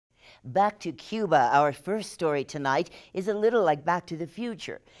Back to Cuba, our first story tonight, is a little like Back to the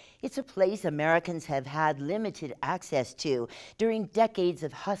Future. It's a place Americans have had limited access to during decades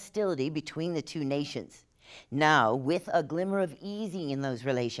of hostility between the two nations. Now, with a glimmer of easing in those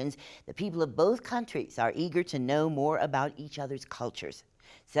relations, the people of both countries are eager to know more about each other's cultures.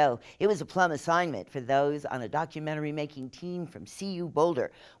 So it was a plum assignment for those on a documentary-making team from CU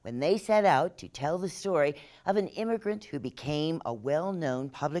Boulder when they set out to tell the story of an immigrant who became a well-known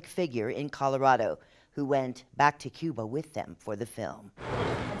public figure in Colorado, who went back to Cuba with them for the film.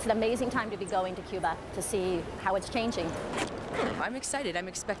 It's an amazing time to be going to Cuba to see how it's changing. I'm excited. I'm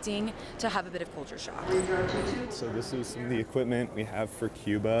expecting to have a bit of culture shock. So this is some of the equipment we have for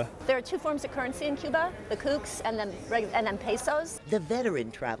Cuba. There are two forms of currency in Cuba, the kooks and then pesos. The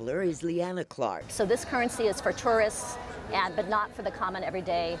veteran traveler is Leanna Clark. So this currency is for tourists, but not for the common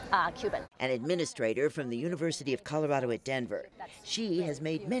everyday Cuban. An administrator from the University of Colorado at Denver. She has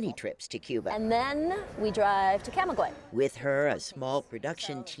made many trips to Cuba. And then we drive to Camagüey. With her, a small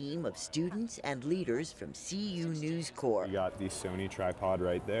production team of students and leaders from CU News Corps. We got the Sony tripod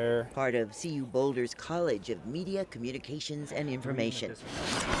right there. Part of CU Boulder's College of Media, Communications, and Information.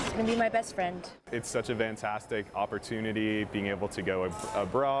 It's gonna be my best friend. It's such a fantastic opportunity being able to go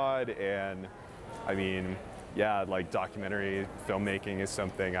abroad, and I mean, yeah, like documentary filmmaking is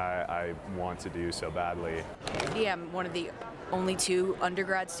something I want to do so badly. Yeah, I'm one of the only two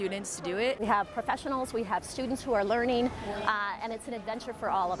undergrad students to do it. We have professionals, we have students who are learning, and it's an adventure for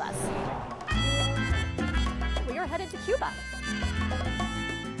all of us. We are headed to Cuba.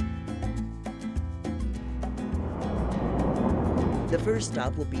 The first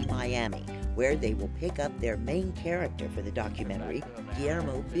stop will be Miami, where they will pick up their main character for the documentary,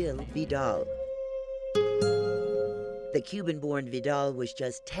 Guillermo Vidal. The Cuban-born Vidal was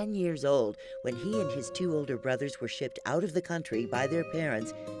just 10 years old when he and his two older brothers were shipped out of the country by their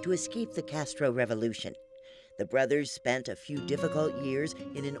parents to escape the Castro Revolution. The brothers spent a few difficult years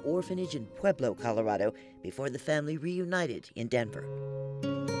in an orphanage in Pueblo, Colorado, before the family reunited in Denver.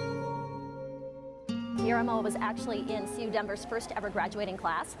 Guillermo was actually in CU Denver's first ever graduating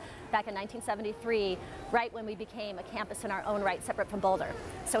class back in 1973, right when we became a campus in our own right, separate from Boulder.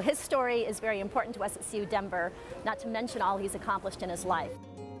 So his story is very important to us at CU Denver, not to mention all he's accomplished in his life.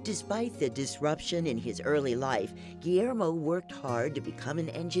 Despite the disruption in his early life, Guillermo worked hard to become an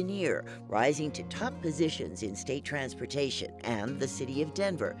engineer, rising to top positions in state transportation and the city of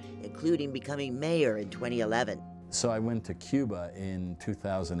Denver, including becoming mayor in 2011. So I went to Cuba in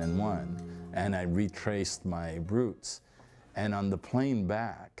 2001, and I retraced my roots. And on the plane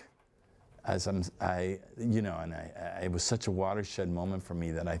back, it was such a watershed moment for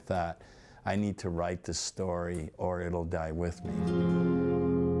me that I thought, I need to write this story or it'll die with me.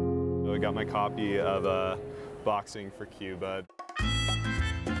 I got my copy of Boxing for Cuba.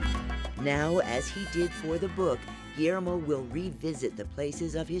 Now, as he did for the book, Guillermo will revisit the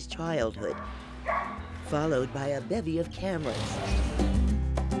places of his childhood, followed by a bevy of cameras.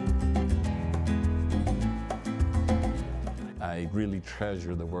 I really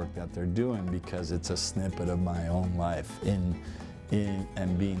treasure the work that they're doing because it's a snippet of my own life and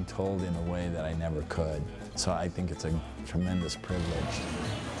being told in a way that I never could. So I think it's a tremendous privilege.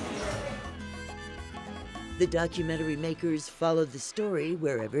 The documentary makers followed the story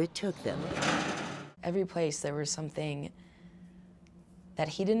wherever it took them. Every place there was something that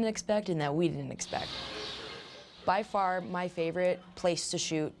he didn't expect and that we didn't expect. By far, my favorite place to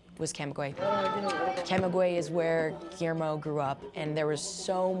shoot was Camagüey. Camagüey is where Guillermo grew up, and there was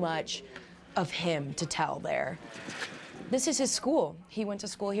so much of him to tell there. This is his school. He went to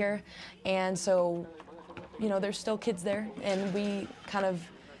school here, and so, there's still kids there, and we kind of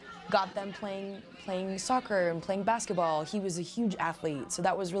got them playing soccer and playing basketball. He was a huge athlete, so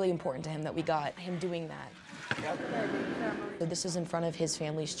that was really important to him that we got him doing that. So this is in front of his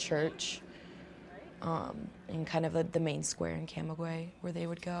family's church, in kind of the main square in Camagüey where they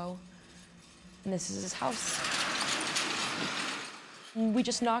would go. And this is his house. We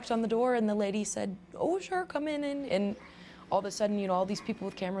just knocked on the door and the lady said, "Oh, sure, come in." And all of a sudden, all these people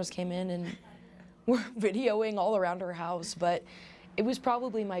with cameras came in and were videoing all around her house. But it was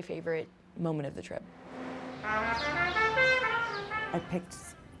probably my favorite moment of the trip. I picked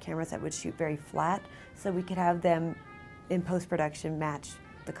cameras that would shoot very flat so we could have them in post-production match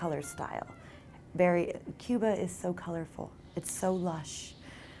the color style. Cuba is so colorful. It's so lush.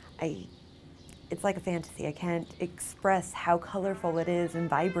 It's like a fantasy. I can't express how colorful it is and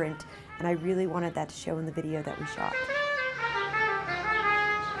vibrant, and I really wanted that to show in the video that we shot.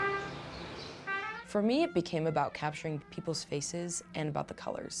 For me, it became about capturing people's faces and about the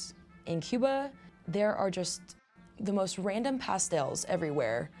colors. In Cuba, there are just the most random pastels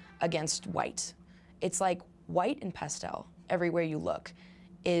everywhere against white. It's like white and pastel everywhere you look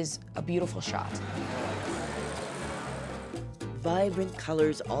is a beautiful shot. Vibrant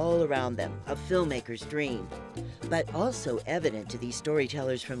colors all around them, a filmmaker's dream. But also evident to these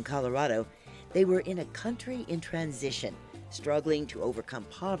storytellers from Colorado, they were in a country in transition, struggling to overcome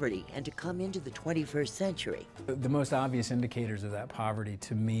poverty and to come into the 21st century. The most obvious indicators of that poverty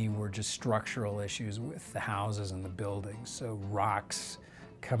to me were just structural issues with the houses and the buildings. So rocks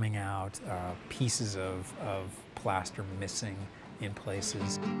coming out, pieces of plaster missing in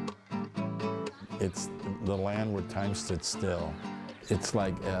places. It's the land where time stood still. It's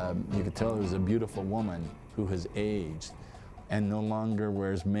like you could tell it was a beautiful woman who has aged and no longer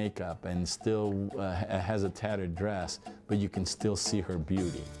wears makeup and still has a tattered dress, but you can still see her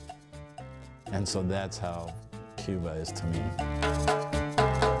beauty. And so that's how Cuba is to me.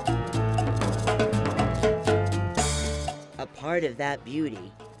 A part of that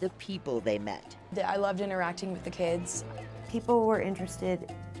beauty, the people they met. I loved interacting with the kids. People were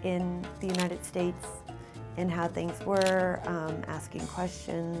interested in the United States and how things were, asking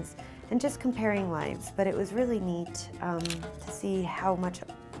questions, and just comparing lives. But it was really neat to see how much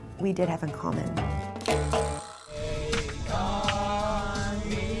we did have in common.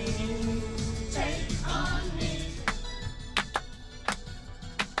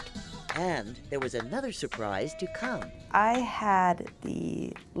 And there was another surprise to come. I had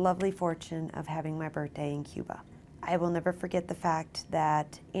the lovely fortune of having my birthday in Cuba. I will never forget the fact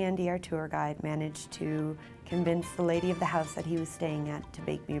that Andy, our tour guide, managed to convince the lady of the house that he was staying at to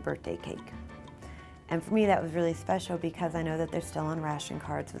bake me a birthday cake. And for me that was really special because I know that they're still on ration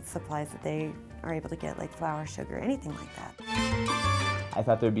cards with supplies that they are able to get, like flour, sugar, anything like that. I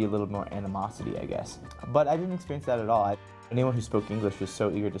thought there'd be a little more animosity, I guess. But I didn't experience that at all. Anyone who spoke English was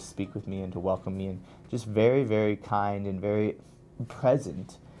so eager to speak with me and to welcome me, and just very, very kind and very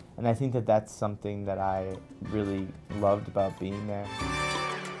present. And I think that that's something that I really loved about being there.